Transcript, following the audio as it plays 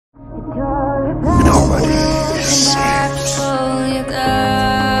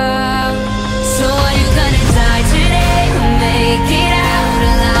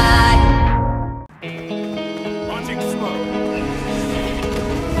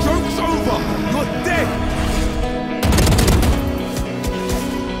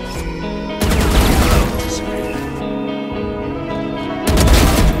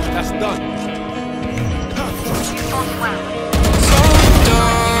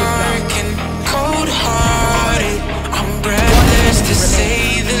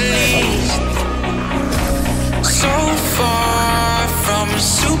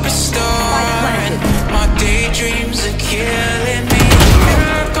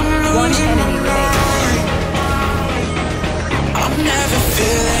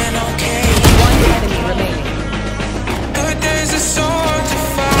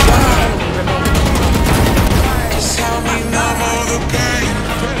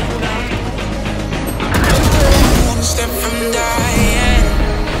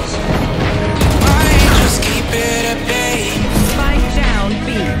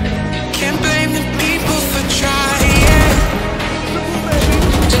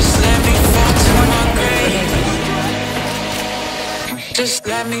Just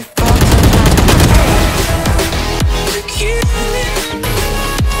let me fall to my to kill it.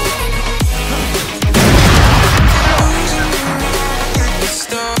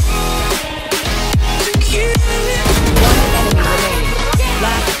 Stop to kill it. One enemy remaining.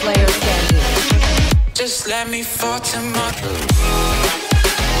 Last player standing. Just let me fall to my to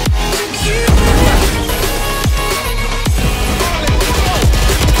kill it.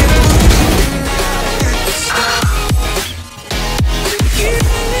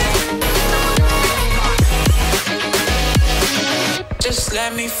 Just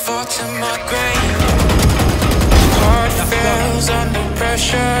let me fall to my grave. Heart fails under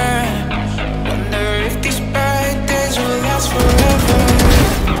pressure. Wonder if these bad days will last forever.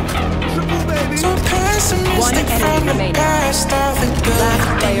 So pessimistic from the past. All the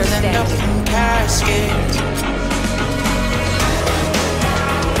good things end up in caskets.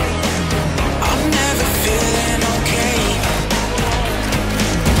 I'm never feeling okay.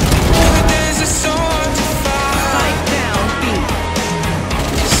 There's a sword to fight. Down, B.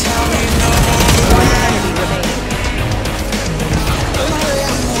 Just help me know. One enemy remaining.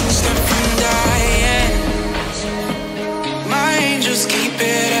 Step from dying. My angels keep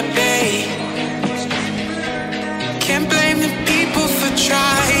it at bay. Can't blame the people for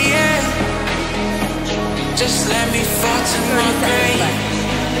trying. Just let me fall to my grave.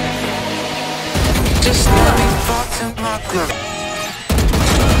 Just let me fall to my grave.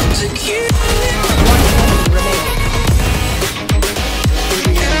 To kill it. One enemy remaining.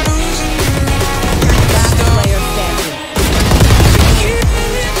 Last player standing.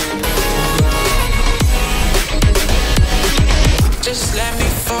 Just let me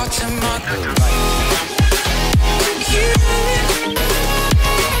fall to my grave.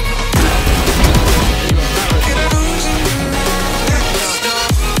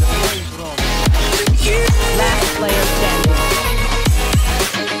 Last player standing.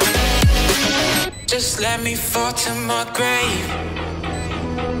 Just let me fall to my grave.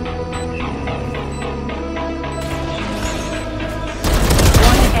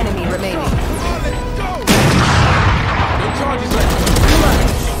 One enemy remaining. No charges left.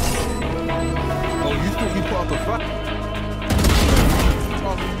 Oh, you thought you put up a fight?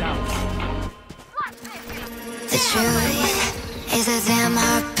 Target down. The truth is a damn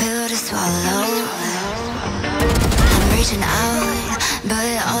hard pill to swallow. I'm reaching out,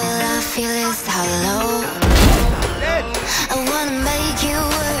 but all I feel is hollow. I wanna make you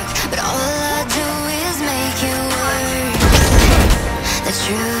work, but all I do is make you work. The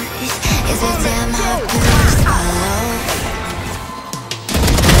truth is a damn hard pill to swallow.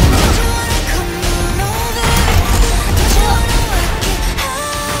 Don't you wanna come on over? Don't you wanna work it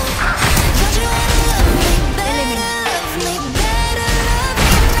out? Don't you wanna love me better, love me better, love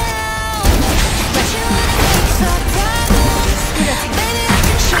me now? Don't you wanna fix our problems? Baby, I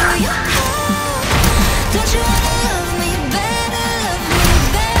can show you how. Don't you wanna love me better, love me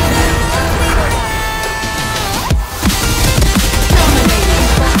better, love me now?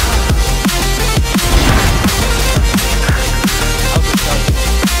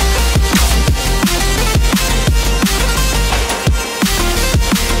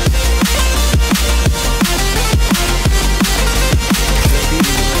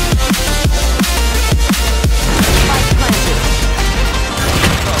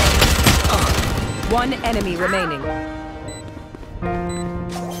 One enemy remaining.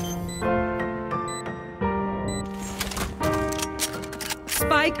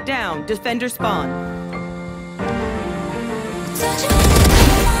 Spike down. Defender spawn. Don't you wanna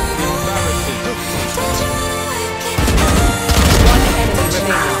come on over? Don't you wanna work it out? One enemy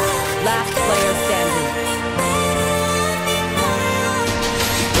remaining. Last player standing.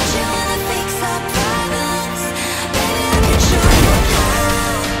 Don't you wanna fix our problems? Baby, I can show you how.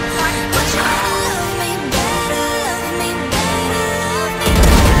 Don't you wanna love me better, love me better, love me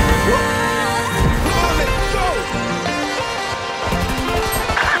now? Let's go!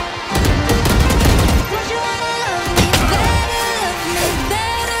 Don't you wanna love me better, love me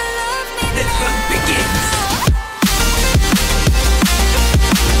better, love me now? This one begins.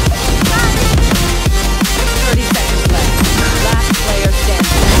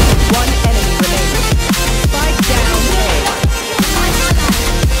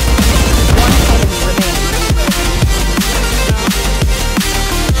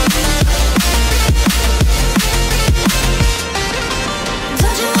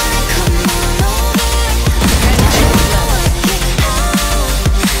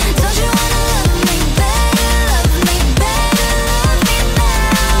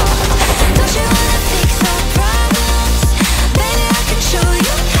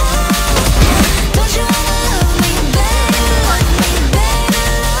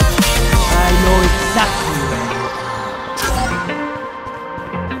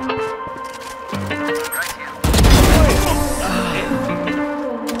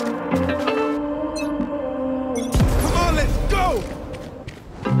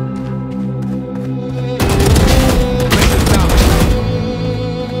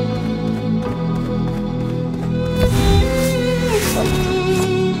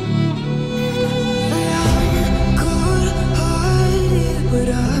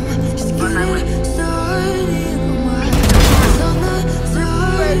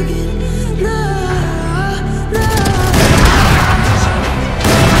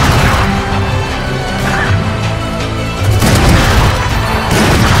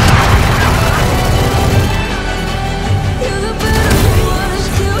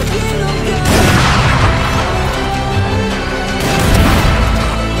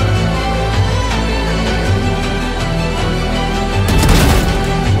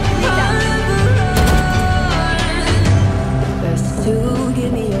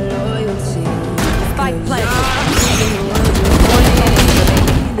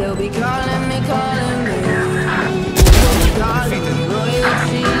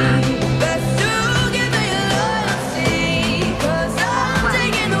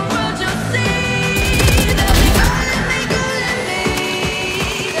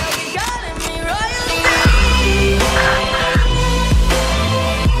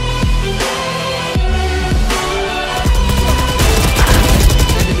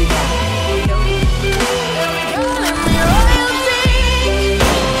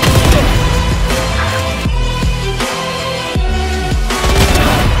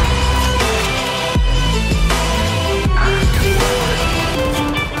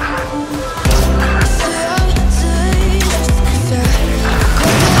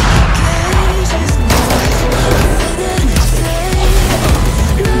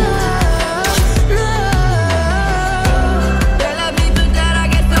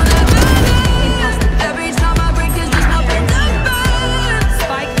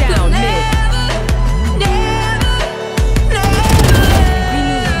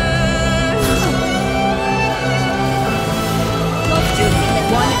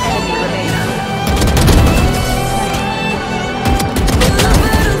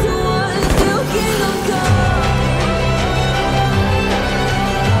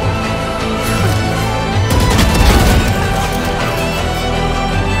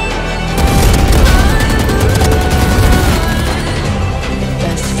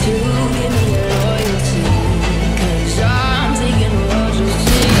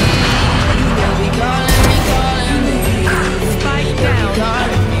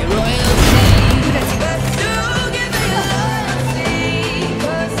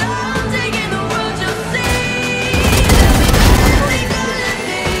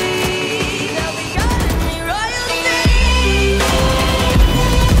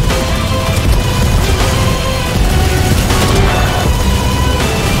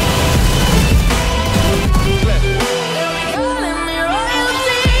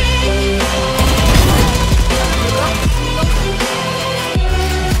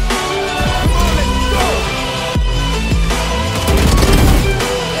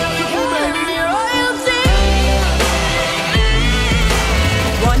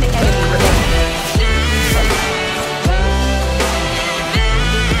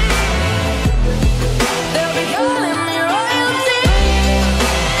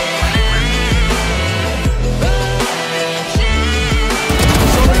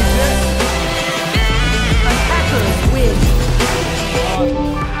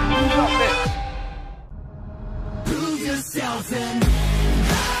 ourselves and